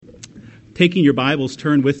Taking your Bibles,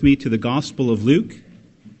 turn with me to the Gospel of Luke,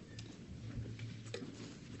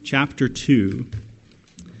 chapter 2.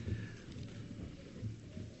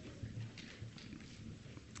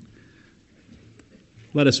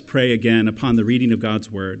 Let us pray again upon the reading of God's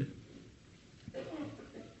Word.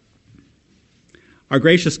 Our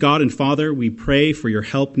gracious God and Father, we pray for your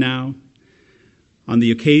help now on the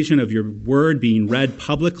occasion of your Word being read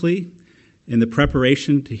publicly in the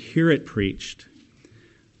preparation to hear it preached.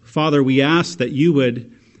 Father, we ask that you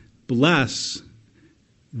would bless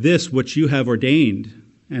this which you have ordained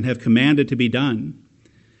and have commanded to be done.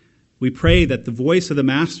 We pray that the voice of the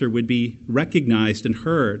Master would be recognized and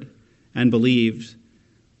heard and believed.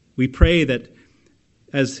 We pray that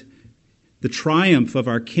as the triumph of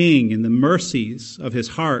our King and the mercies of his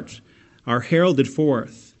heart are heralded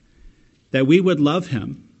forth, that we would love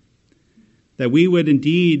him, that we would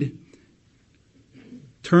indeed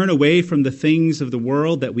turn away from the things of the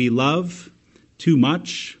world that we love too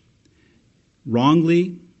much,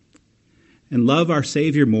 wrongly, and love our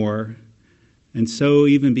Savior more, and so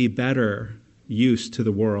even be better use to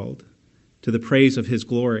the world, to the praise of his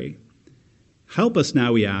glory. Help us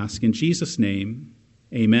now, we ask, in Jesus' name,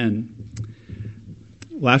 amen.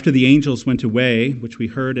 Well, after the angels went away, which we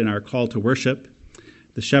heard in our call to worship,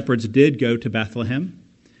 the shepherds did go to Bethlehem.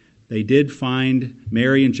 They did find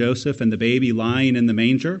Mary and Joseph and the baby lying in the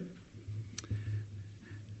manger.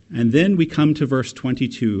 And then we come to verse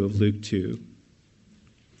 22 of Luke 2.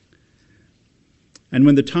 And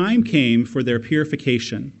when the time came for their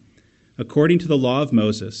purification, according to the law of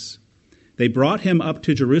Moses, they brought him up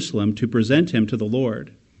to Jerusalem to present him to the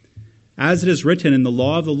Lord. As it is written in the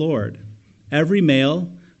law of the Lord, every male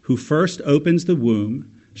who first opens the womb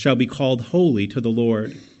shall be called holy to the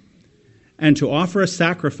Lord. And to offer a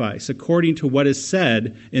sacrifice according to what is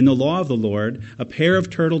said in the law of the Lord, a pair of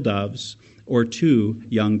turtle doves or 2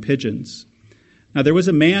 young pigeons. Now there was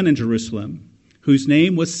a man in Jerusalem whose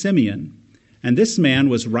name was Simeon, and this man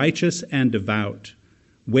was righteous and devout,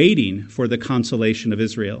 waiting for the consolation of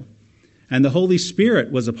Israel. And the Holy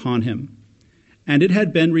Spirit was upon him. And it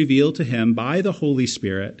had been revealed to him by the Holy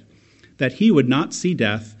Spirit that he would not see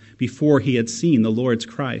death before he had seen the Lord's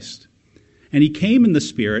Christ. And he came in the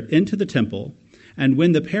Spirit into the temple, and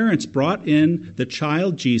when the parents brought in the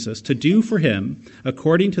child Jesus to do for him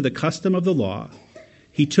according to the custom of the law,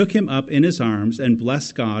 he took him up in his arms and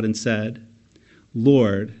blessed God and said,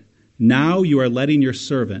 Lord, now you are letting your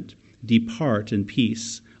servant depart in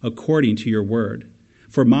peace according to your word.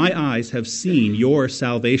 For my eyes have seen your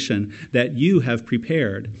salvation that you have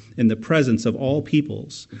prepared in the presence of all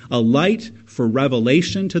peoples, a light for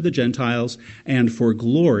revelation to the Gentiles and for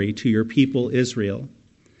glory to your people Israel.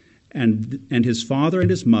 And his father and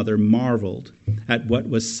his mother marveled at what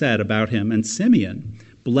was said about him. And Simeon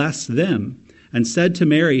blessed them and said to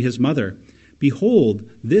Mary his mother, Behold,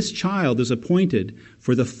 this child is appointed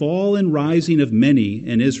for the fall and rising of many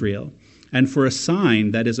in Israel, and for a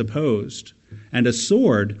sign that is opposed. And a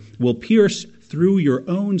sword will pierce through your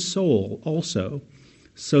own soul also,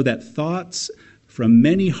 so that thoughts from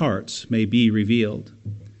many hearts may be revealed.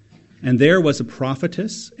 And there was a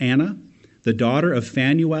prophetess, Anna, the daughter of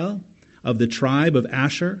Phanuel, of the tribe of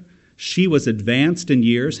Asher. She was advanced in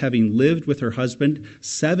years, having lived with her husband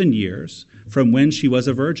 7 years from when she was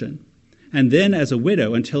a virgin, and then as a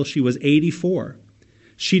widow until she was 84.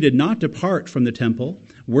 She did not depart from the temple,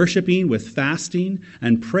 worshiping with fasting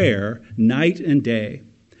and prayer night and day.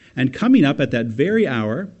 And coming up at that very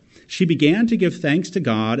hour, she began to give thanks to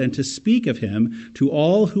God and to speak of him to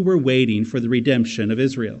all who were waiting for the redemption of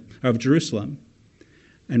Israel, of Jerusalem.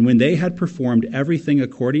 And when they had performed everything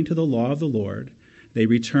according to the law of the Lord, they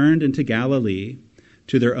returned into Galilee,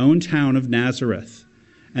 to their own town of Nazareth.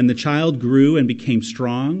 And the child grew and became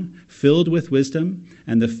strong, filled with wisdom,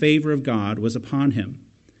 and the favor of God was upon him.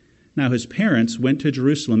 Now his parents went to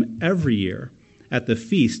Jerusalem every year at the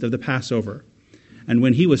feast of the Passover. And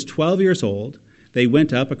when he was 12 years old, they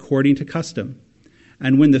went up according to custom.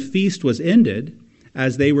 And when the feast was ended,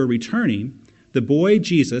 as they were returning, the boy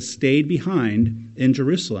Jesus stayed behind in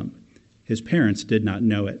Jerusalem. His parents did not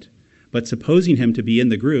know it, but supposing him to be in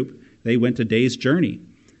the group, they went a day's journey.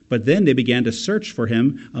 But then they began to search for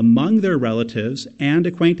him among their relatives and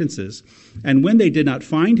acquaintances. And when they did not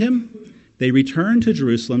find him, they returned to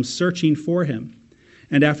Jerusalem searching for him.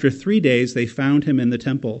 And after 3 days they found him in the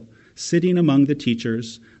temple, sitting among the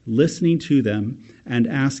teachers, listening to them and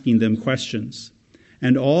asking them questions.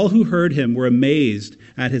 And all who heard him were amazed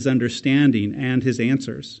at his understanding and his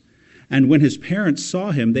answers. And when his parents saw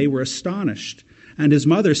him, they were astonished. And his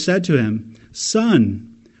mother said to him,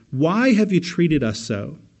 Son, why have you treated us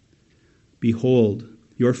so? Behold,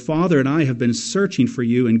 Your father and I have been searching for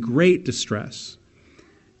you in great distress."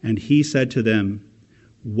 And he said to them,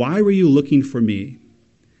 "Why were you looking for me?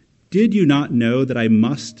 Did you not know that I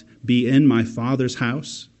must be in my Father's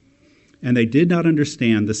house?" And they did not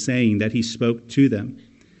understand the saying that he spoke to them.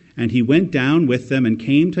 And he went down with them and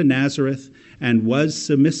came to Nazareth and was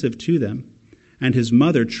submissive to them. And his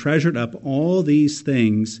mother treasured up all these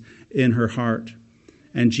things in her heart.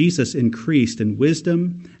 And Jesus increased in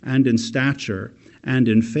wisdom and in stature and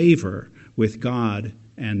in favor with God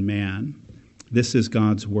and man. This is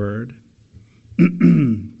God's word.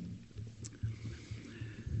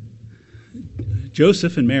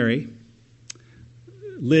 Joseph and Mary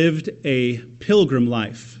lived a pilgrim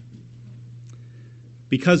life.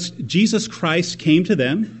 Because Jesus Christ came to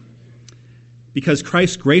them, because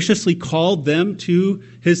Christ graciously called them to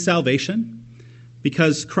his salvation,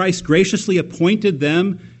 because Christ graciously appointed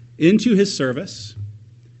them into his service,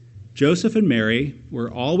 Joseph and Mary were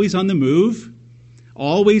always on the move,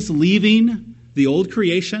 always leaving the old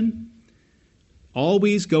creation,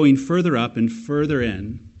 always going further up and further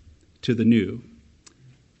in to the new.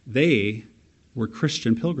 They were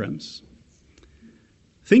Christian pilgrims.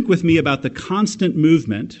 Think with me about the constant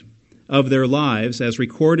movement of their lives as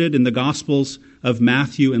recorded in the Gospels of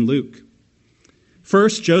Matthew and Luke.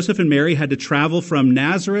 First, Joseph and Mary had to travel from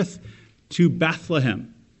Nazareth to Bethlehem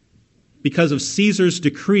because of Caesar's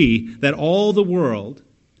decree that all the world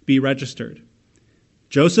be registered.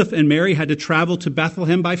 Joseph and Mary had to travel to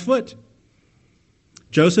Bethlehem by foot.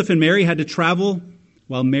 Joseph and Mary had to travel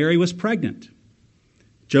while Mary was pregnant.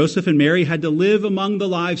 Joseph and Mary had to live among the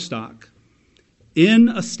livestock in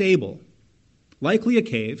a stable, likely a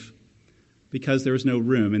cave, because there was no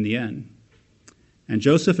room in the inn. And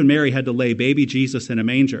Joseph and Mary had to lay baby Jesus in a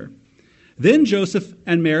manger. Then Joseph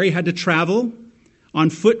and Mary had to travel on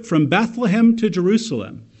foot from Bethlehem to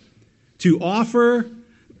Jerusalem to offer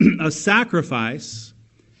a sacrifice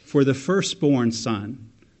for the firstborn son,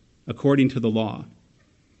 according to the law.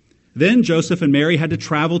 Then Joseph and Mary had to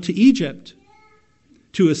travel to Egypt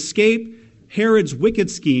to escape Herod's wicked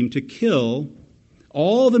scheme to kill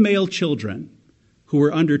all the male children who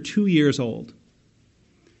were under 2 years old.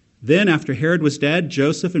 Then, after Herod was dead,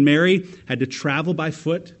 Joseph and Mary had to travel by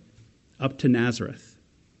foot up to Nazareth.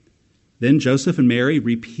 Then Joseph and Mary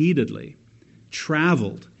repeatedly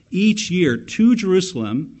traveled each year to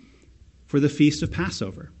Jerusalem for the Feast of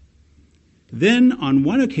Passover. Then, on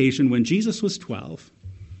one occasion when Jesus was 12,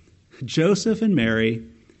 Joseph and Mary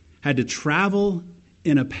had to travel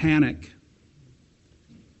in a panic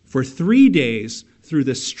for 3 days through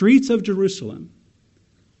the streets of Jerusalem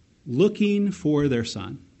looking for their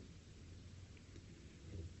son.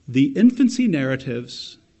 The infancy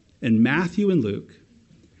narratives in Matthew and Luke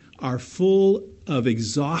are full of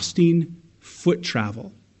exhausting foot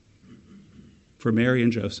travel for Mary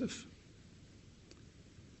and Joseph.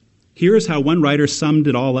 Here is how one writer summed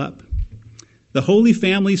it all up. The Holy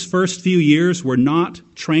Family's first few years were not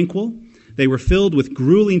tranquil. They were filled with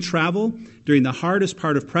grueling travel during the hardest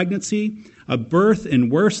part of pregnancy, a birth in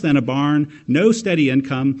worse than a barn, no steady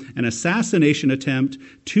income, an assassination attempt,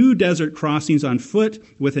 2 desert crossings on foot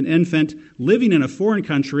with an infant, living in a foreign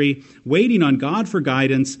country, waiting on God for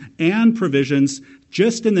guidance and provisions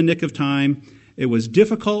just in the nick of time. It was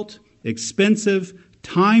difficult, expensive,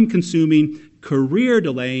 time-consuming,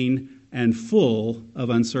 career-delaying, and full of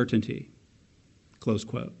uncertainty. Close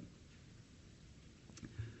quote.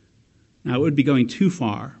 Now, it would be going too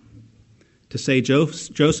far to say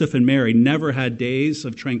Joseph and Mary never had days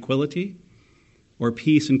of tranquility or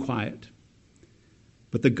peace and quiet.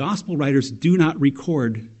 But the gospel writers do not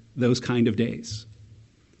record those kind of days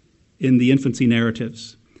in the infancy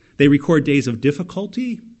narratives. They record days of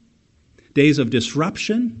difficulty, days of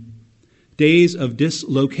disruption, days of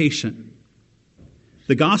dislocation.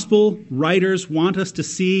 The gospel writers want us to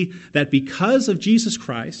see that because of Jesus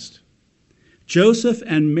Christ, Joseph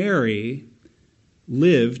and Mary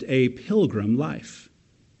lived a pilgrim life.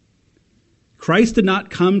 Christ did not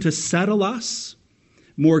come to settle us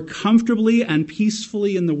more comfortably and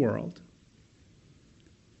peacefully in the world.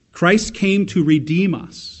 Christ came to redeem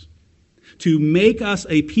us, to make us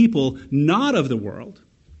a people not of the world,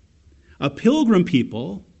 a pilgrim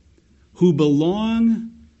people who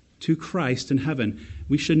belong to Christ in heaven.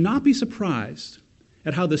 We should not be surprised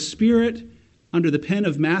at how the Spirit, under the pen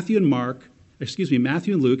of Matthew and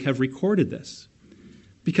Luke, have recorded this.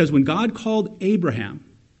 Because when God called Abraham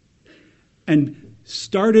and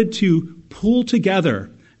started to pull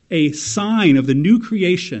together a sign of the new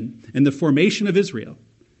creation and the formation of Israel,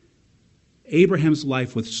 Abraham's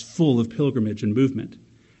life was full of pilgrimage and movement.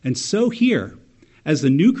 And so here, as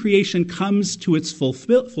the new creation comes to its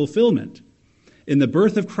fulfillment, in the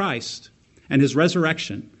birth of Christ and his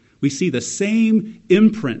resurrection, we see the same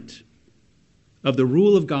imprint of the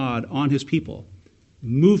rule of God on his people,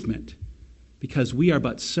 movement, because we are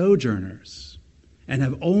but sojourners and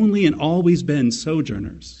have only and always been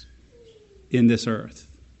sojourners in this earth.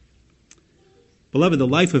 Beloved, the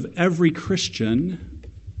life of every Christian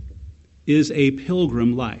is a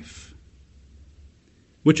pilgrim life,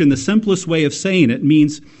 which in the simplest way of saying it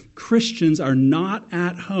means Christians are not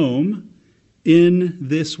at home in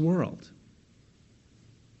this world.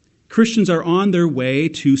 Christians are on their way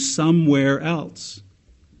to somewhere else.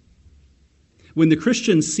 When the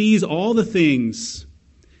Christian sees all the things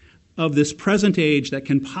of this present age that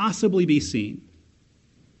can possibly be seen,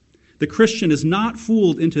 the Christian is not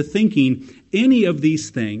fooled into thinking any of these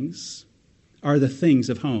things are the things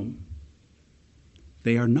of home.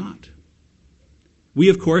 They are not. We,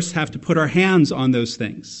 of course, have to put our hands on those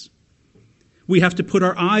things. We have to put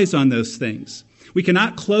our eyes on those things. We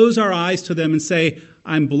cannot close our eyes to them and say,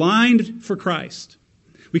 I'm blind for Christ.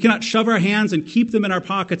 We cannot shove our hands and keep them in our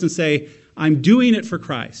pockets and say, I'm doing it for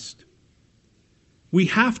Christ. We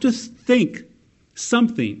have to think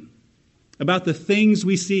something about the things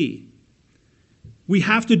we see. We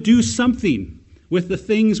have to do something with the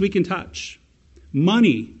things we can touch.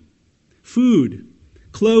 Money, food,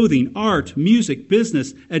 clothing, art, music,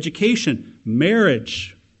 business, education,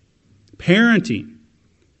 marriage, parenting.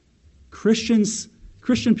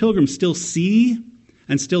 Christian pilgrims still see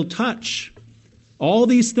and still touch all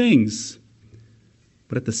these things.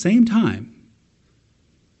 But at the same time,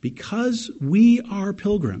 because we are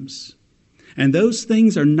pilgrims, and those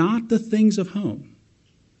things are not the things of home,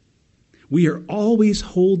 we are always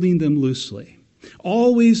holding them loosely,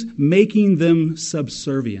 always making them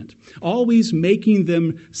subservient, always making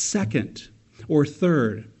them second or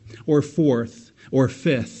third or fourth or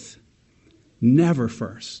fifth, never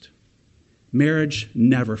first. Marriage,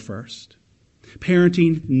 never first.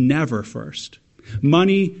 Parenting, never first.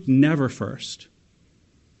 Money, never first.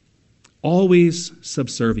 Always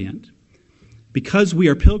subservient. Because we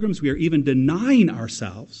are pilgrims, we are even denying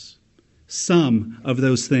ourselves some of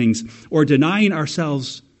those things, or denying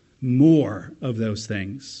ourselves more of those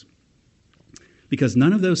things. Because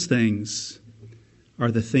none of those things are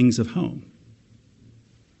the things of home.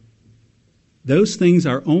 Those things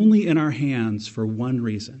are only in our hands for one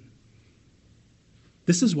reason.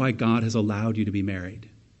 This is why God has allowed you to be married.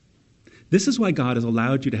 This is why God has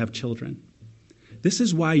allowed you to have children. This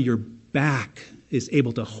is why your back is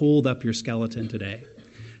able to hold up your skeleton today.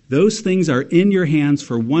 Those things are in your hands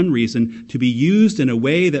for one reason, to be used in a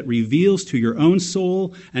way that reveals to your own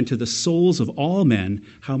soul and to the souls of all men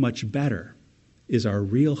how much better is our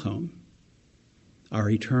real home, our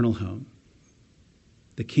eternal home,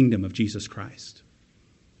 the kingdom of Jesus Christ.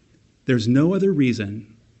 There's no other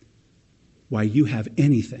reason why you have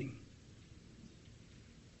anything.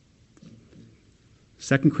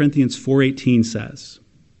 2 Corinthians 4:18 says,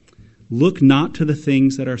 "Look not to the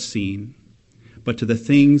things that are seen, but to the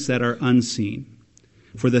things that are unseen.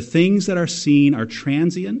 For the things that are seen are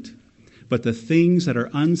transient, but the things that are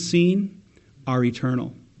unseen are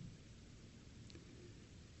eternal."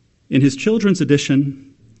 In a children's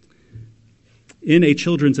edition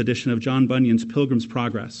of John Bunyan's Pilgrim's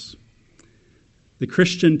Progress, the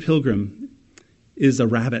Christian pilgrim is a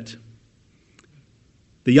rabbit.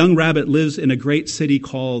 The young rabbit lives in a great city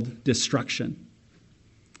called destruction.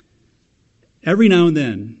 Every now and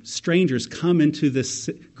then, strangers come into this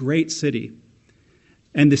great city,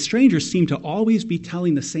 and the strangers seem to always be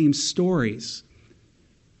telling the same stories.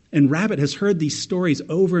 And Rabbit has heard these stories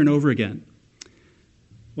over and over again.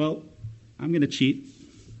 Well, I'm going to cheat.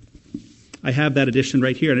 I have that edition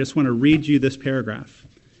right here, and I just want to read you this paragraph.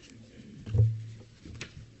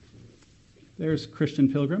 There's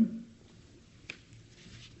Christian Pilgrim.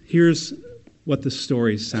 Here's what the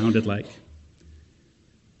stories sounded like.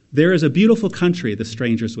 There is a beautiful country, the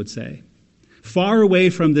strangers would say, far away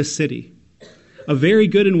from this city. A very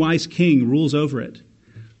good and wise king rules over it,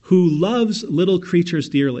 who loves little creatures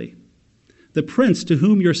dearly. The prince to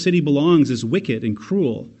whom your city belongs is wicked and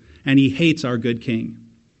cruel, and he hates our good king.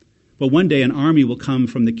 But one day an army will come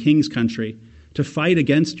from the king's country to fight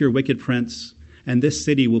against your wicked prince, and this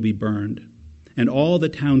city will be burned, and all the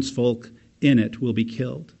townsfolk in it will be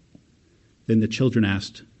killed. Then the children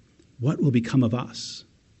asked, "What will become of us?"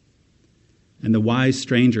 And the wise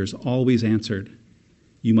strangers always answered,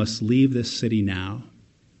 "You must leave this city now.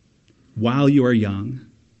 While you are young,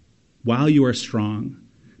 while you are strong,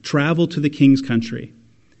 travel to the king's country.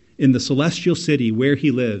 In the celestial city where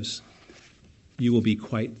he lives, you will be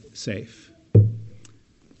quite safe."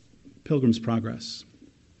 Pilgrim's Progress.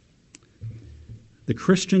 The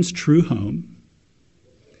Christian's true home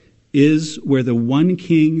is where the one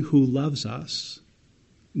King who loves us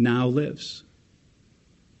now lives.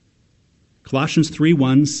 Colossians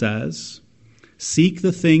 3:1 says, "Seek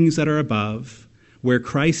the things that are above, where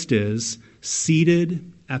Christ is,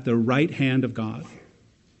 seated at the right hand of God."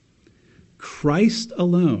 Christ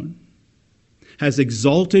alone has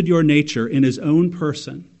exalted your nature in his own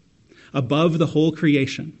person above the whole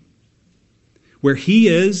creation. Where he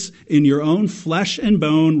is in your own flesh and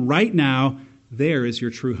bone right now, there is your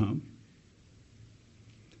true home.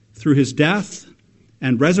 Through his death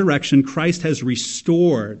and resurrection, Christ has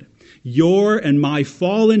restored your and my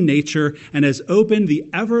fallen nature and has opened the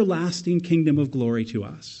everlasting kingdom of glory to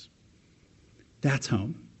us. That's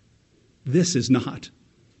home. This is not.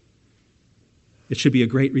 It should be a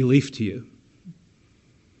great relief to you.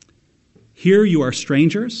 Here you are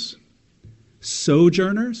strangers,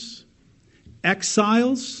 sojourners,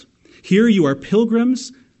 exiles. Here you are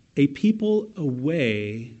pilgrims, a people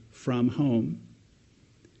away from home.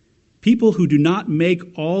 People who do not make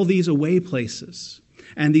all these away places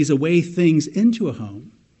and these away things into a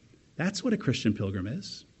home. That's what a Christian pilgrim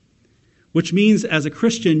is. Which means as a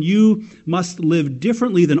Christian, you must live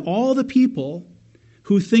differently than all the people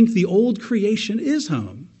who think the old creation is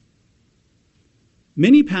home.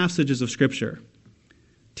 Many passages of Scripture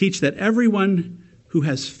teach that everyone who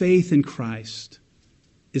has faith in Christ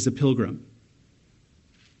is a pilgrim.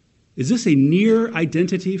 Is this a near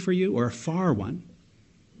identity for you or a far one?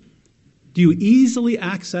 Do you easily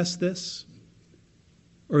access this?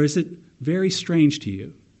 Or is it very strange to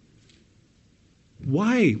you?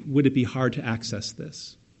 Why would it be hard to access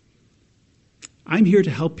this? I'm here to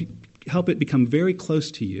help it become very close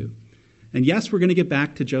to you. And yes, we're going to get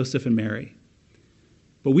back to Joseph and Mary.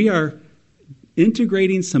 But we are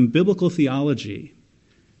integrating some biblical theology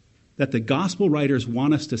that the gospel writers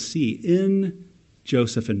want us to see in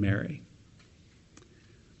Joseph and Mary.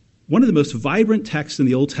 One of the most vibrant texts in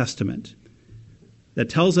the Old Testament that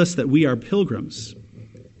tells us that we are pilgrims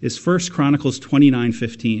is 1 Chronicles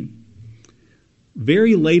 29:15.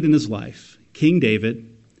 Very late in his life, King David,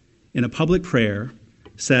 in a public prayer,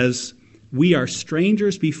 says, "We are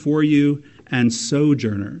strangers before you and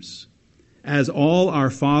sojourners, as all our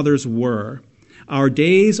fathers were. Our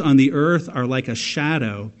days on the earth are like a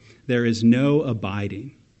shadow. There is no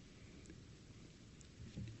abiding."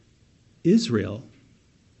 Israel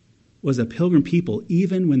was a pilgrim people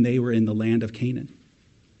even when they were in the land of Canaan.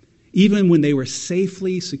 Even when they were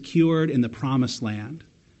safely secured in the promised land,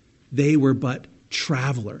 they were but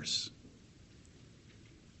travelers.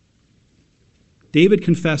 David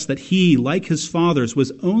confessed that he, like his fathers,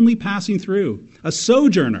 was only passing through, a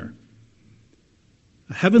sojourner.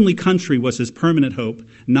 A heavenly country was his permanent hope,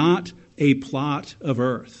 not a plot of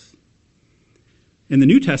earth. In the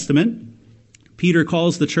New Testament, Peter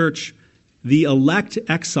calls the church the elect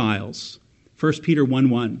exiles, 1 Peter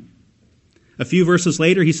 1:1. A few verses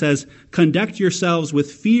later, he says, "Conduct yourselves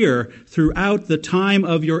with fear throughout the time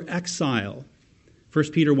of your exile,"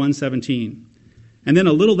 1 Peter 1:17. And then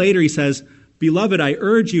a little later, he says, "Beloved, I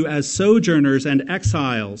urge you as sojourners and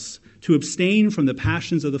exiles to abstain from the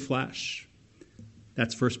passions of the flesh."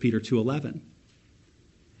 That's 1 Peter 2:11.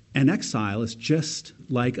 An exile is just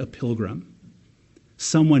like a pilgrim,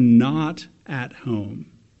 someone not at home.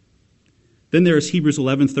 Then there is Hebrews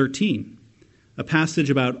 11:13, a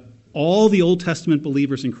passage about all the Old Testament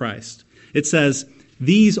believers in Christ. It says,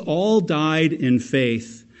 "These all died in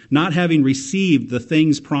faith, not having received the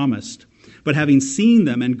things promised, but having seen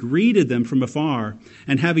them and greeted them from afar,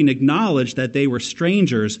 and having acknowledged that they were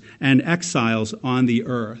strangers and exiles on the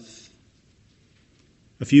earth."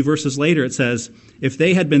 A few verses later it says, "If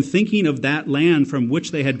they had been thinking of that land from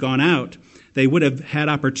which they had gone out, they would have had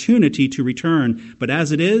opportunity to return. But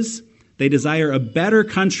as it is, they desire a better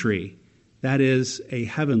country, that is, a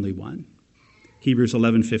heavenly one." Hebrews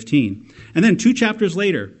 11:15. And then 2 chapters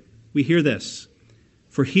later, we hear this,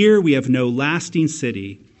 "For here we have no lasting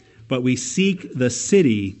city, but we seek the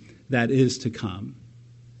city that is to come."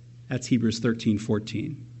 That's Hebrews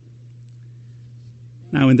 13:14.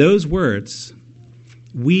 Now, in those words,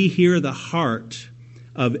 we hear the heart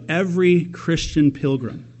of every Christian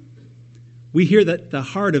pilgrim. We hear that the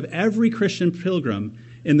heart of every Christian pilgrim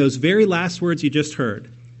in those very last words you just heard.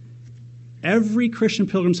 Every Christian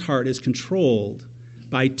pilgrim's heart is controlled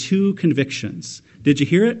by two convictions. Did you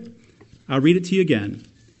hear it? I'll read it to you again.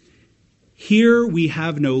 Here we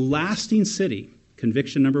have no lasting city,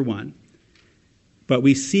 conviction number 1, but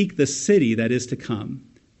we seek the city that is to come,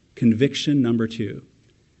 conviction number 2.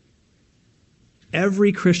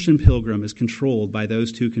 Every Christian pilgrim is controlled by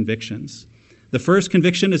those two convictions. The first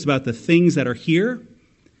conviction is about the things that are here.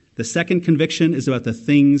 The second conviction is about the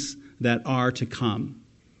things that are to come.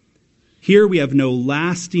 Here we have no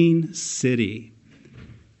lasting city.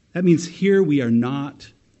 That means here we are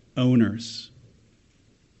not owners.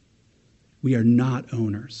 We are not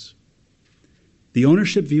owners. The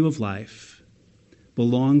ownership view of life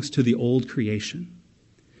belongs to the old creation.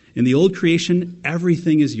 In the old creation,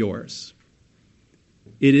 everything is yours.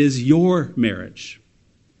 It is your marriage.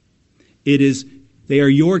 They are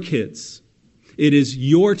your kids. It is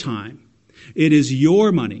your time. It is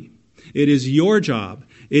your money. It is your job.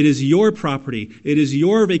 It is your property. It is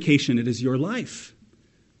your vacation. It is your life.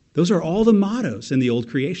 Those are all the mottos in the old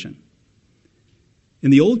creation.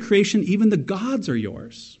 In the old creation, even the gods are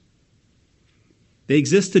yours. They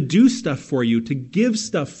exist to do stuff for you, to give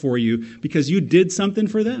stuff for you, because you did something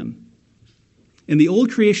for them. In the old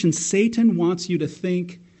creation, Satan wants you to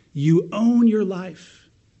think you own your life.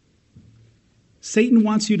 Satan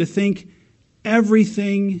wants you to think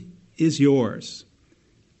everything is yours.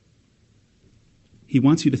 He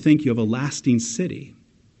wants you to think you have a lasting city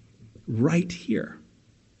right here.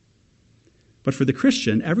 But for the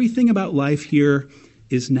Christian, everything about life here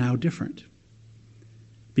is now different.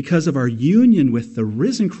 Because of our union with the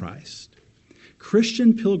risen Christ,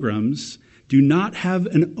 Christian pilgrims do not have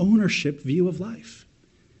an ownership view of life.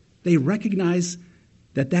 They recognize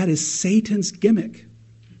that is Satan's gimmick.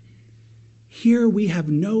 Here we have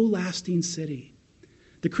no lasting city.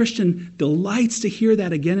 The Christian delights to hear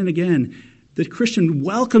that again and again. The Christian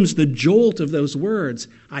welcomes the jolt of those words.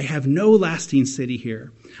 I have no lasting city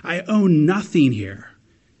here. I own nothing here.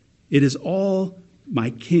 It is all my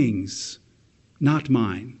King's, not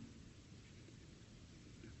mine.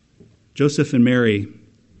 Joseph and Mary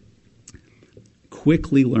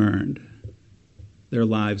quickly learned their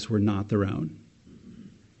lives were not their own.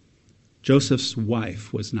 Joseph's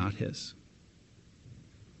wife was not his.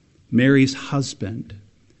 Mary's husband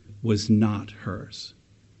was not hers.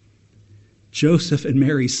 Joseph and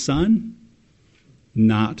Mary's son,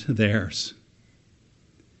 not theirs.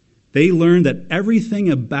 They learned that everything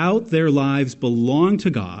about their lives belonged to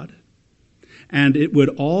God, and it would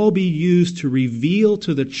all be used to reveal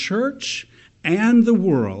to the church and the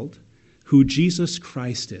world who Jesus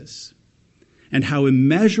Christ is, and how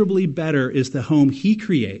immeasurably better is the home he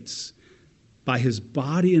creates by his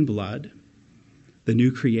body and blood, the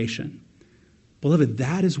new creation. Beloved,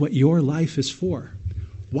 that is what your life is for.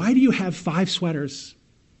 Why do you have 5 sweaters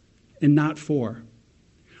and not 4?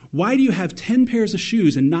 Why do you have 10 pairs of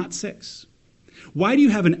shoes and not 6? Why do you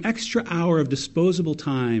have an extra hour of disposable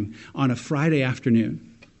time on a Friday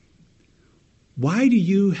afternoon? Why do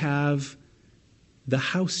you have the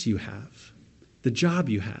house you have, the job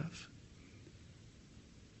you have?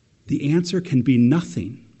 The answer can be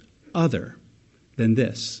nothing other than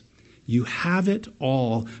this. You have it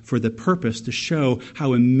all for the purpose to show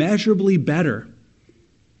how immeasurably better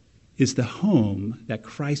is the home that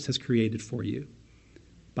Christ has created for you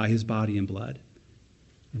by his body and blood.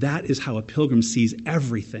 That is how a pilgrim sees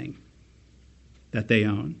everything that they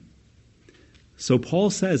own. So Paul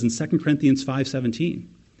says in 2 Corinthians 5:17,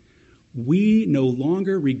 we no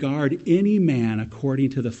longer regard any man according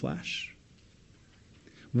to the flesh.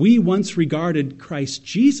 We once regarded Christ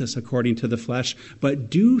Jesus according to the flesh, but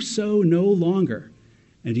do so no longer.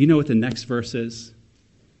 And do you know what the next verse is?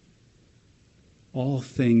 All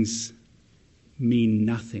things mean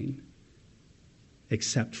nothing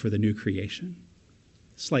except for the new creation.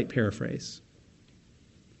 Slight paraphrase.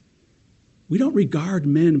 We don't regard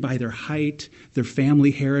men by their height, their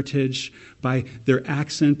family heritage, by their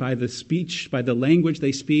accent, by the speech, by the language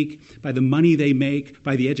they speak, by the money they make,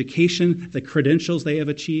 by the education, the credentials they have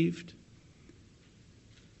achieved.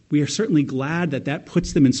 We are certainly glad that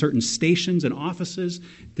puts them in certain stations and offices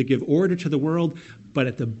to give order to the world, but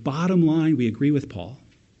at the bottom line, we agree with Paul.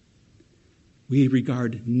 We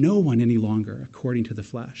regard no one any longer according to the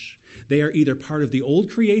flesh. They are either part of the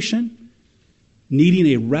old creation, needing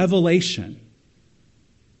a revelation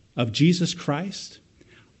of Jesus Christ,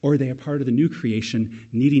 or they are part of the new creation,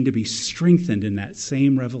 needing to be strengthened in that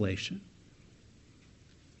same revelation.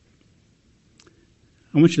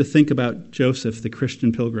 I want you to think about Joseph, the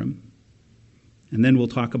Christian pilgrim, and then we'll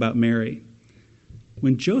talk about Mary.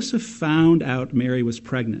 When Joseph found out Mary was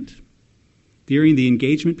pregnant during the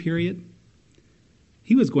engagement period,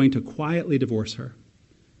 he was going to quietly divorce her.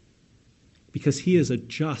 Because he is a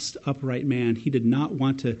just, upright man, he did not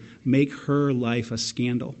want to make her life a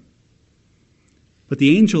scandal. But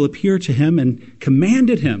the angel appeared to him and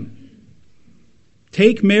commanded him,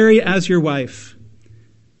 take Mary as your wife,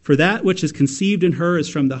 for that which is conceived in her is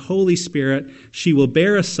from the Holy Spirit. She will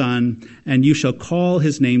bear a son, and you shall call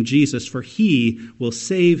his name Jesus, for he will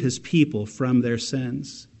save his people from their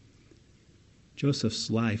sins. Joseph's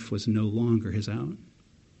life was no longer his own.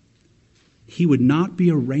 he would not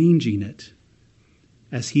be arranging it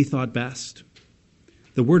as he thought best.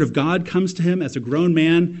 The word of God comes to him as a grown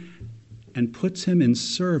man and puts him in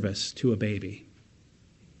service to a baby.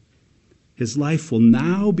 His life will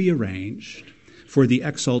now be arranged for the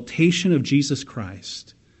exaltation of Jesus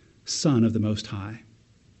Christ, Son of the Most High.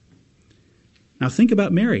 Now think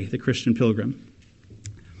about Mary, the Christian pilgrim.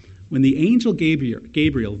 When the angel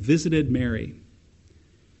Gabriel visited Mary,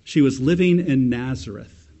 she was living in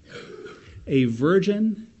Nazareth, a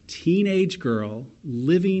virgin teenage girl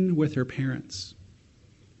living with her parents.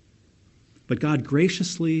 But God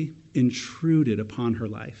graciously intruded upon her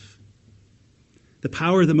life. The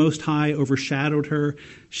power of the Most High overshadowed her.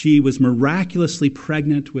 She was miraculously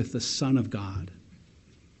pregnant with the Son of God.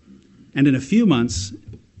 And in a few months,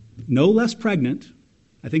 no less pregnant,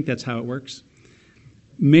 I think that's how it works,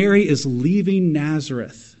 Mary is leaving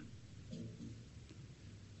Nazareth,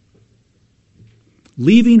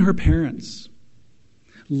 leaving her parents,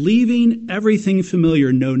 leaving everything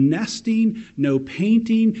familiar, no nesting, no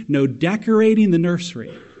painting, no decorating the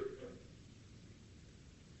nursery.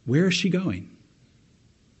 Where is she going?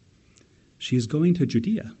 She is going to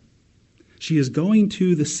Judea. She is going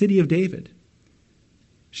to the city of David.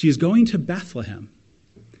 She is going to Bethlehem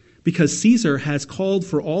because Caesar has called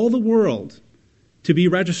for all the world to be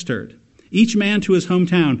registered, each man to his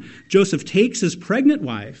hometown. Joseph takes his pregnant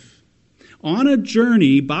wife on a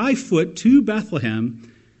journey by foot to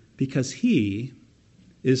Bethlehem because he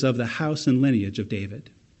is of the house and lineage of David.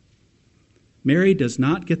 Mary does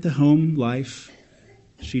not get the home life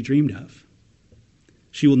she dreamed of.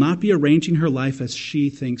 She will not be arranging her life as she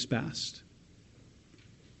thinks best.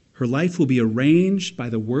 Her life will be arranged by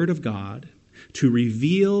the word of God to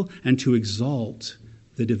reveal and to exalt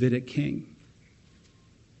the Davidic king,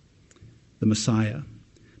 the Messiah,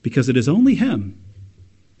 because it is only him.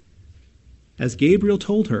 As Gabriel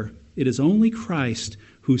told her, it is only Christ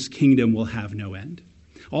whose kingdom will have no end.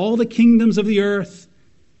 All the kingdoms of the earth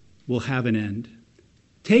will have an end.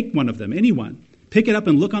 Take one of them, anyone. Pick it up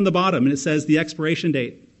and look on the bottom, and it says the expiration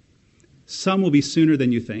date. Some will be sooner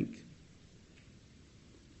than you think.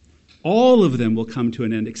 All of them will come to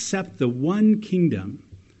an end except the one kingdom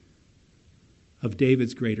of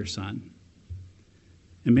David's greater son.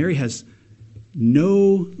 And Mary has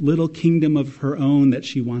no little kingdom of her own that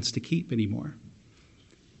she wants to keep anymore.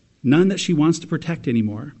 None that she wants to protect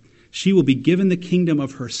anymore. She will be given the kingdom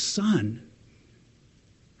of her Son,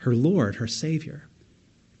 her Lord, her Savior.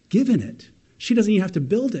 Given it. She doesn't even have to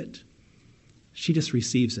build it. She just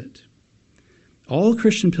receives it. All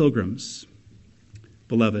Christian pilgrims,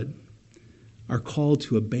 beloved, are called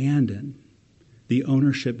to abandon the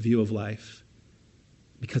ownership view of life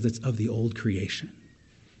because it's of the old creation.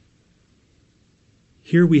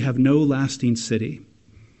 Here we have no lasting city.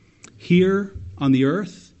 Here on the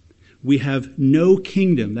earth, we have no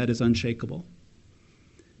kingdom that is unshakable.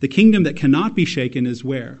 The kingdom that cannot be shaken is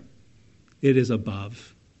where? It is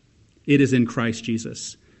above. It is in Christ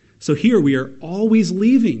Jesus. So here we are always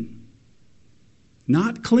leaving,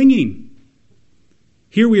 not clinging.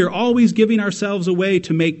 Here we are always giving ourselves away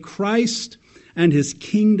to make Christ and his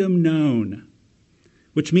kingdom known,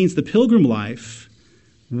 which means the pilgrim life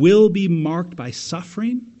will be marked by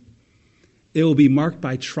suffering. It will be marked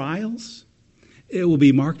by trials. It will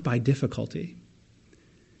be marked by difficulty.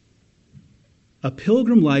 A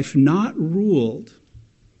pilgrim life not ruled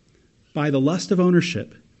by the lust of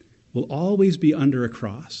ownership will always be under a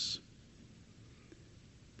cross.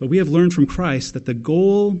 But we have learned from Christ that the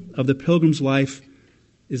goal of the pilgrim's life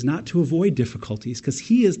is not to avoid difficulties because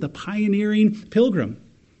he is the pioneering pilgrim.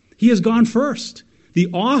 He has gone first, the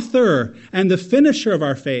author and the finisher of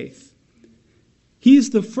our faith.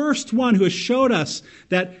 He's the first one who has showed us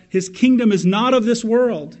that his kingdom is not of this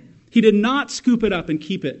world. He did not scoop it up and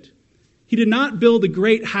keep it. He did not build a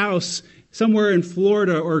great house somewhere in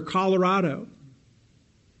Florida or Colorado.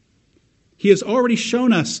 He has already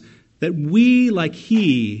shown us that we, like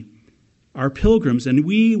he, are pilgrims and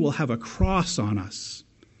we will have a cross on us.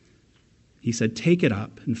 He said, take it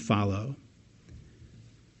up and follow.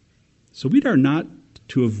 So we are not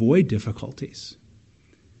to avoid difficulties.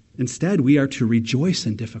 Instead, we are to rejoice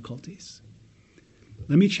in difficulties.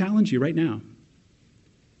 Let me challenge you right now.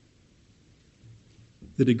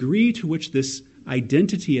 The degree to which this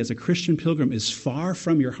identity as a Christian pilgrim is far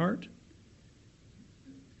from your heart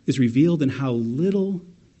is revealed in how little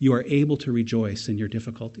you are able to rejoice in your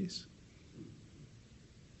difficulties.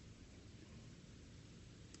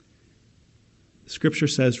 Scripture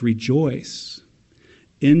says, rejoice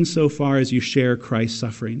insofar as you share Christ's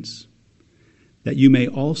sufferings, that you may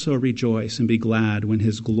also rejoice and be glad when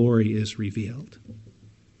his glory is revealed.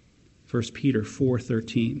 1 Peter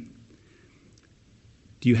 4:13.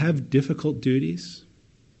 Do you have difficult duties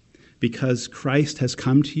because Christ has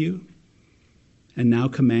come to you and now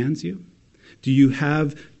commands you? Do you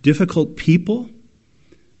have difficult people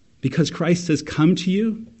because Christ has come to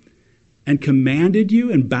you and commanded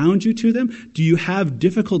you and bound you to them? Do you have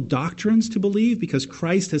difficult doctrines to believe because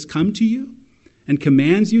Christ has come to you and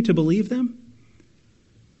commands you to believe them?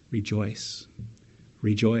 Rejoice,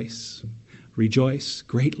 rejoice, rejoice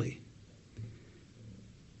greatly.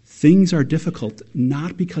 Things are difficult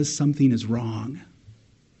not because something is wrong.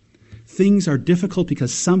 Things are difficult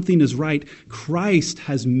because something is right. Christ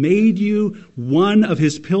has made you one of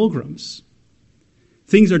his pilgrims.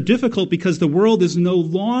 Things are difficult because the world is no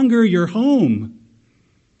longer your home.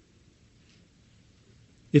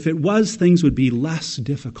 If it was, things would be less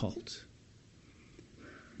difficult.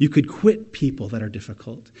 You could quit people that are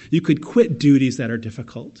difficult. You could quit duties that are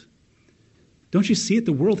difficult. Don't you see it?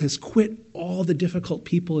 The world has quit all the difficult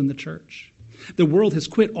people in the church. The world has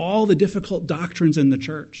quit all the difficult doctrines in the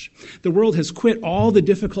church. The world has quit all the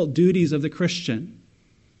difficult duties of the Christian.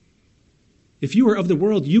 If you were of the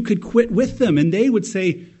world, you could quit with them, and they would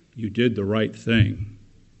say, you did the right thing.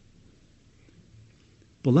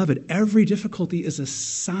 Beloved, every difficulty is a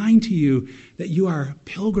sign to you that you are a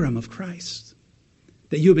pilgrim of Christ,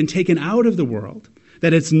 that you have been taken out of the world,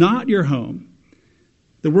 that it's not your home.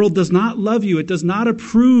 The world does not love you. It does not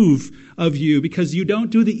approve of you because you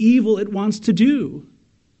don't do the evil it wants to do.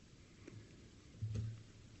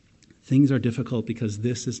 Things are difficult because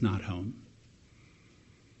this is not home.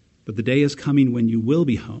 But the day is coming when you will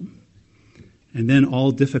be home, and then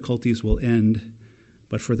all difficulties will end,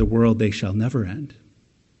 but for the world they shall never end.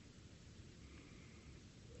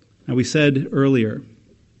 Now we said earlier,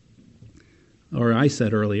 or I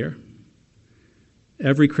said earlier,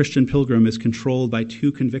 every Christian pilgrim is controlled by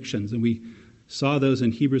two convictions, and we saw those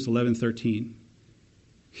in Hebrews 11:13.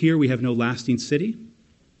 Here we have no lasting city.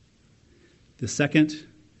 The second,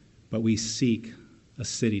 but we seek a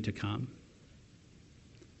city to come.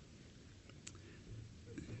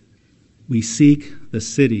 We seek the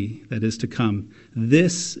city that is to come.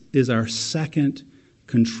 This is our second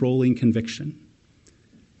controlling conviction.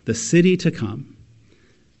 The city to come.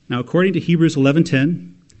 Now, according to Hebrews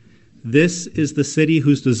 11:10, this is the city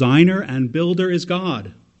whose designer and builder is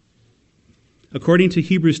God. According to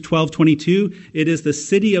Hebrews 12:22, it is the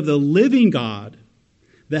city of the living God,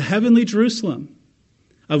 the heavenly Jerusalem,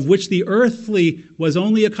 of which the earthly was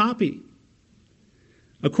only a copy.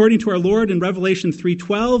 According to our Lord in Revelation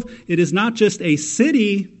 3:12, it is not just a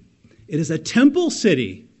city, it is a temple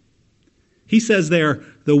city. He says there,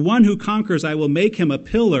 the one who conquers, I will make him a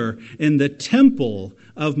pillar in the temple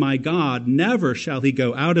of my God. Never shall he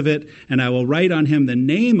go out of it, and I will write on him the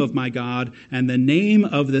name of my God and the name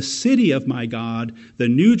of the city of my God, the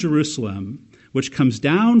New Jerusalem, which comes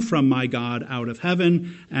down from my God out of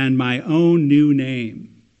heaven, and my own new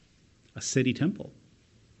name, a city temple.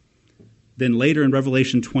 Then later in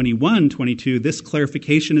Revelation 21:22, this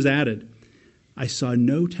clarification is added. I saw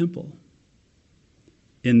no temple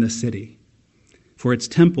in the city, for its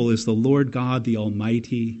temple is the Lord God, the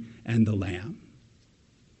Almighty, and the Lamb.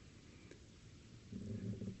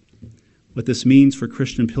 What this means for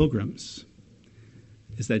Christian pilgrims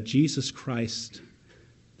is that Jesus Christ,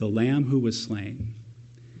 the Lamb who was slain,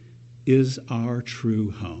 is our true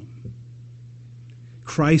home.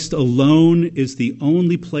 Christ alone is the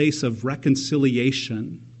only place of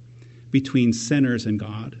reconciliation between sinners and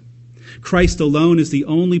God. Christ alone is the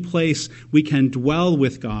only place we can dwell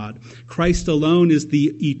with God. Christ alone is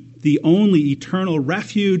the only eternal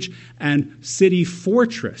refuge and city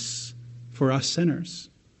fortress for us sinners.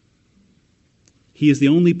 He is the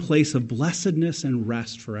only place of blessedness and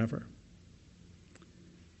rest forever.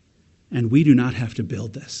 And we do not have to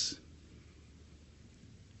build this.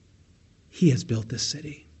 He has built this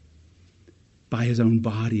city by his own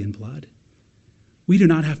body and blood. We do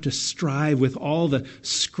not have to strive with all the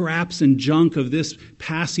scraps and junk of this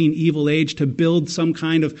passing evil age to build some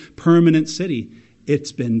kind of permanent city.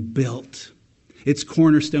 It's been built. Its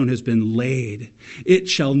cornerstone has been laid. It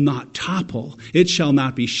shall not topple. It shall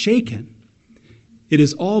not be shaken. It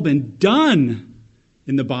has all been done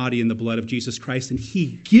in the body and the blood of Jesus Christ, and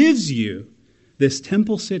he gives you this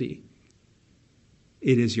temple city.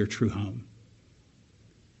 It is your true home.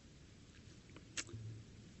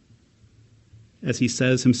 As he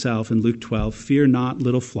says himself in Luke 12, fear not,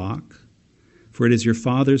 little flock, for it is your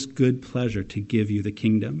Father's good pleasure to give you the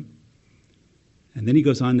kingdom. And then he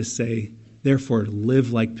goes on to say, therefore,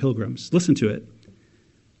 live like pilgrims. Listen to it.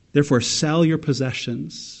 Therefore, sell your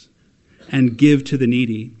possessions and give to the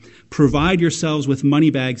needy. Provide yourselves with money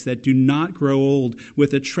bags that do not grow old,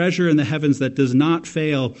 with a treasure in the heavens that does not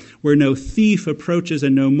fail, where no thief approaches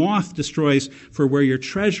and no moth destroys, for where your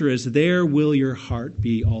treasure is, there will your heart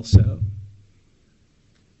be also.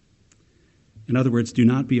 In other words, do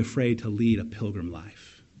not be afraid to lead a pilgrim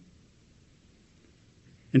life.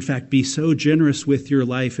 In fact, be so generous with your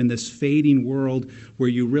life in this fading world where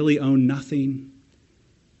you really own nothing.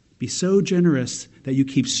 Be so generous that you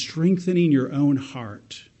keep strengthening your own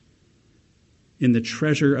heart in the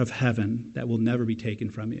treasure of heaven that will never be taken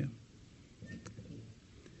from you.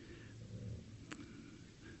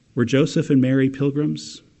 Were Joseph and Mary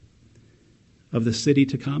pilgrims of the city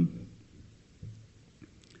to come?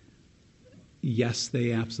 Yes,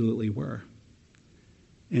 they absolutely were.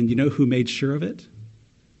 And you know who made sure of it?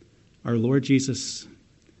 Our Lord Jesus,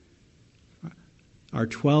 our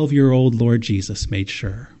 12-year-old Lord Jesus made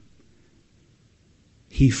sure.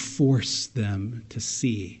 He forced them to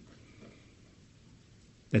see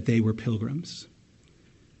that they were pilgrims.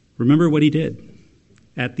 Remember what he did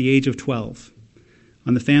at the age of 12.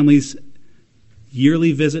 On the family's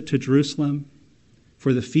yearly visit to Jerusalem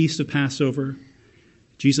for the Feast of Passover,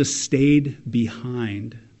 Jesus stayed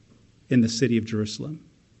behind in the city of Jerusalem.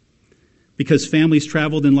 Because families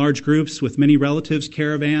traveled in large groups with many relatives,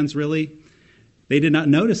 caravans really, they did not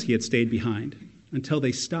notice he had stayed behind until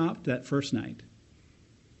they stopped that first night,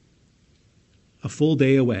 a full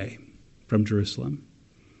day away from Jerusalem.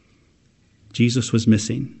 Jesus was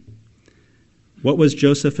missing. What was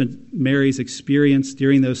Joseph and Mary's experience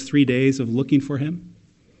during those 3 days of looking for him?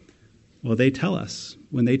 Well, they tell us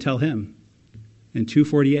when they tell him in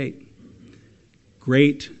 2:48,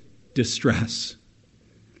 great distress.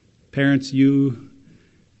 Parents, you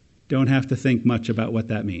don't have to think much about what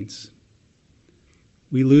that means.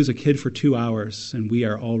 We lose a kid for 2 hours and we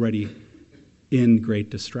are already in great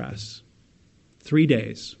distress. 3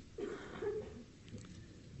 days.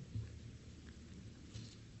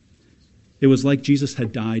 It was like Jesus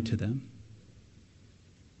had died to them.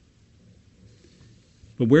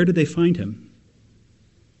 But where did they find him?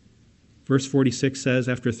 Verse 46 says,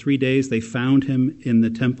 after 3 days they found him in the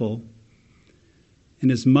temple. And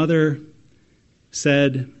his mother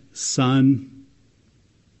said, Son,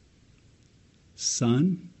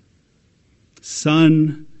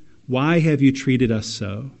 why have you treated us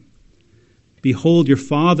so? Behold, your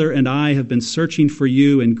father and I have been searching for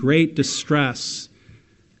you in great distress.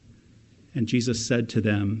 And Jesus said to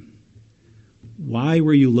them, why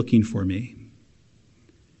were you looking for me?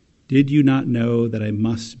 Did you not know that I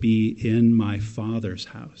must be in my Father's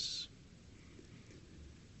house?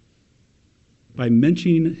 By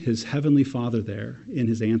mentioning his heavenly Father there in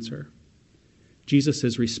his answer, Jesus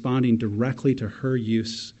is responding directly to her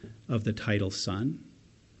use of the title Son.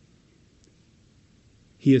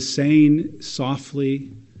 He is saying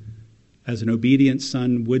softly, as an obedient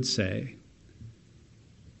son would say,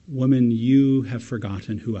 woman, you have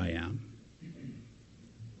forgotten who I am.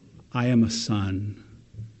 I am a son,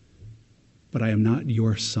 but I am not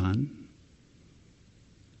your son.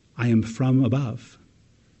 I am from above.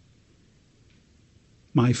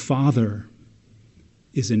 My Father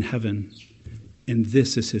is in heaven, and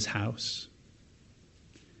this is his house.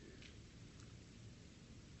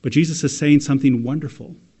 But Jesus is saying something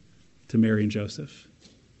wonderful to Mary and Joseph.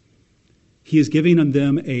 He is giving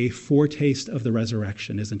them a foretaste of the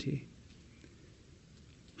resurrection, isn't he?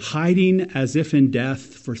 Hiding as if in death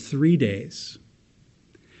for 3 days,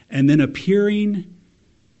 and then appearing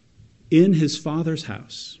in his Father's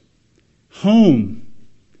house, home,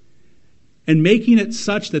 and making it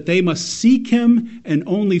such that they must seek him and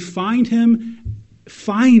only find him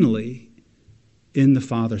finally in the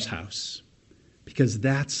Father's house. Because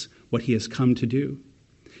that's what he has come to do.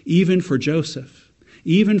 Even for Joseph,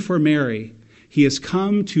 even for Mary, he has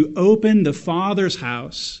come to open the Father's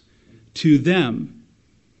house to them.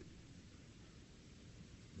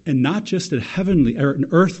 And not just a heavenly or an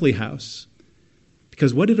earthly house.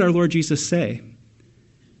 Because what did our Lord Jesus say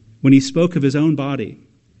when he spoke of his own body?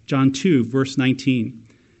 John 2, verse 19.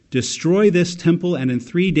 Destroy this temple, and in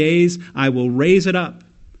 3 days I will raise it up.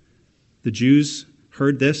 The Jews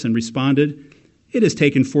heard this and responded, it has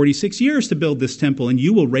taken 46 years to build this temple, and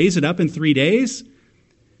you will raise it up in 3 days?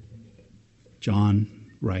 John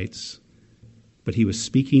writes, but he was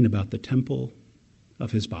speaking about the temple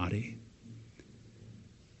of his body.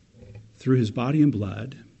 Through his body and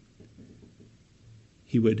blood,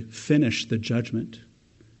 he would finish the judgment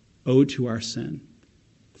owed to our sin,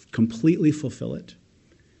 completely fulfill it,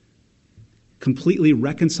 completely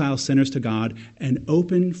reconcile sinners to God, and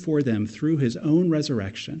open for them through his own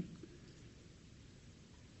resurrection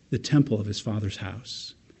the temple of his Father's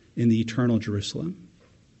house, in the eternal Jerusalem,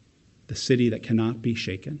 the city that cannot be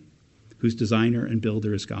shaken, whose designer and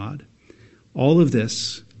builder is God. All of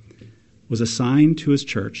this was a sign to his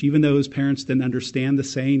church, even though his parents didn't understand the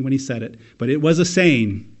saying when he said it. But it was a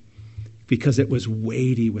saying because it was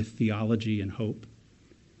weighty with theology and hope.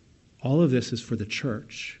 All of this is for the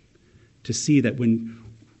church to see that when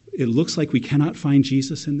it looks like we cannot find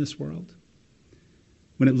Jesus in this world,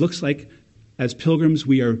 when it looks like as pilgrims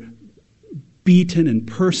we are beaten and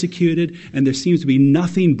persecuted and there seems to be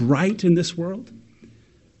nothing bright in this world,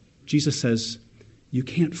 Jesus says, you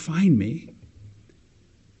can't find me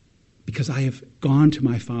because I have gone to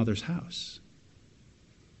my Father's house,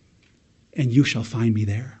 and you shall find me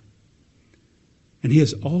there. And he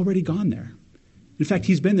has already gone there. In fact,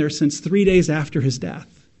 he's been there since 3 days after his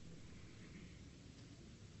death.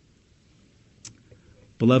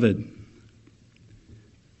 Beloved,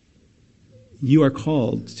 you are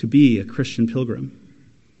called to be a Christian pilgrim.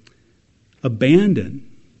 Abandon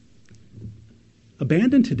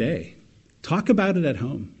today. Talk about it at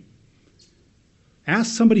home.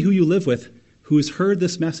 Ask somebody who you live with who has heard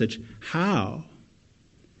this message, how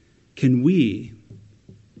can we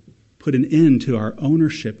put an end to our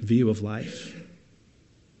ownership view of life?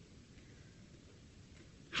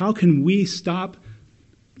 How can we stop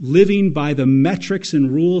living by the metrics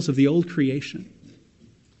and rules of the old creation?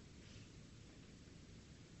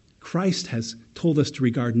 Christ has told us to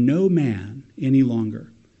regard no man any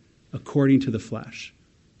longer according to the flesh.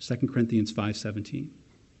 2 Corinthians 5:17.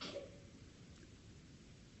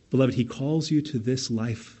 Beloved, he calls you to this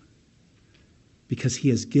life because he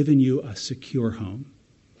has given you a secure home.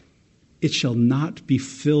 It shall not be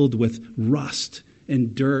filled with rust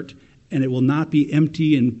and dirt, and it will not be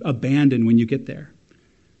empty and abandoned when you get there.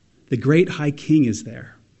 The great high king is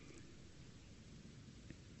there.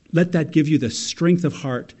 Let that give you the strength of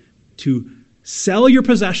heart to sell your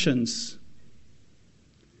possessions,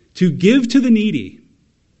 to give to the needy,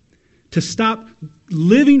 to stop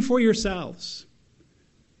living for yourselves,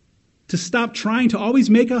 to stop trying to always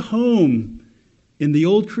make a home in the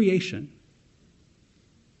old creation.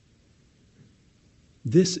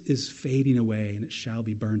 This is fading away, and it shall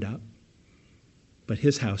be burned up. But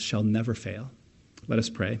his house shall never fail. Let us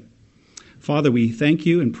pray. Father, we thank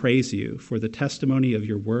you and praise you for the testimony of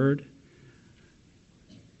your word,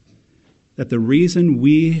 that the reason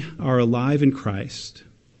we are alive in Christ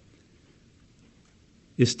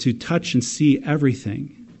is to touch and see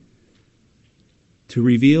everything, to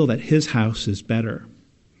reveal that his house is better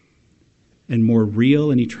and more real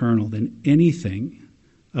and eternal than anything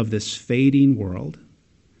of this fading world.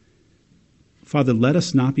 Father, let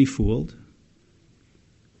us not be fooled.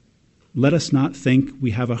 Let us not think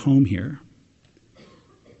we have a home here,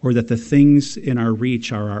 or that the things in our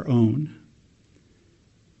reach are our own.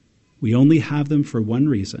 We only have them for one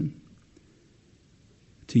reason: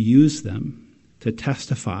 to use them to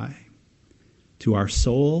testify to our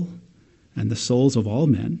soul and the souls of all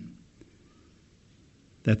men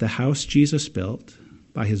that the house Jesus built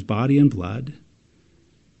by his body and blood,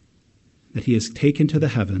 that he has taken to the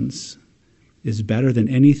heavens, is better than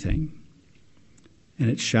anything, and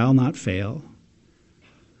it shall not fail.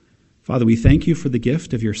 Father, we thank you for the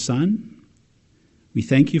gift of your Son. We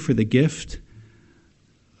thank you for the gift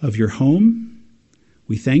of your home.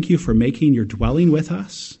 We thank you for making your dwelling with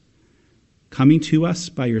us, coming to us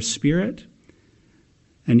by your Spirit,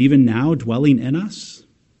 and even now dwelling in us,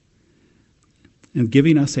 and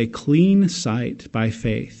giving us a clean sight by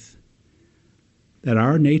faith that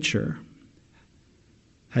our nature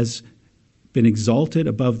has been exalted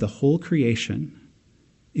above the whole creation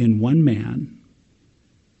in one man,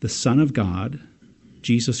 the Son of God,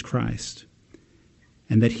 Jesus Christ,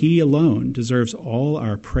 and that he alone deserves all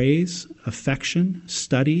our praise, affection,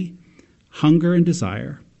 study, hunger, and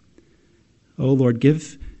desire. O Lord,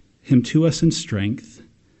 give him to us in strength,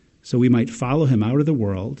 so we might follow him out of the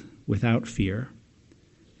world without fear.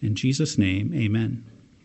 In Jesus' name, amen.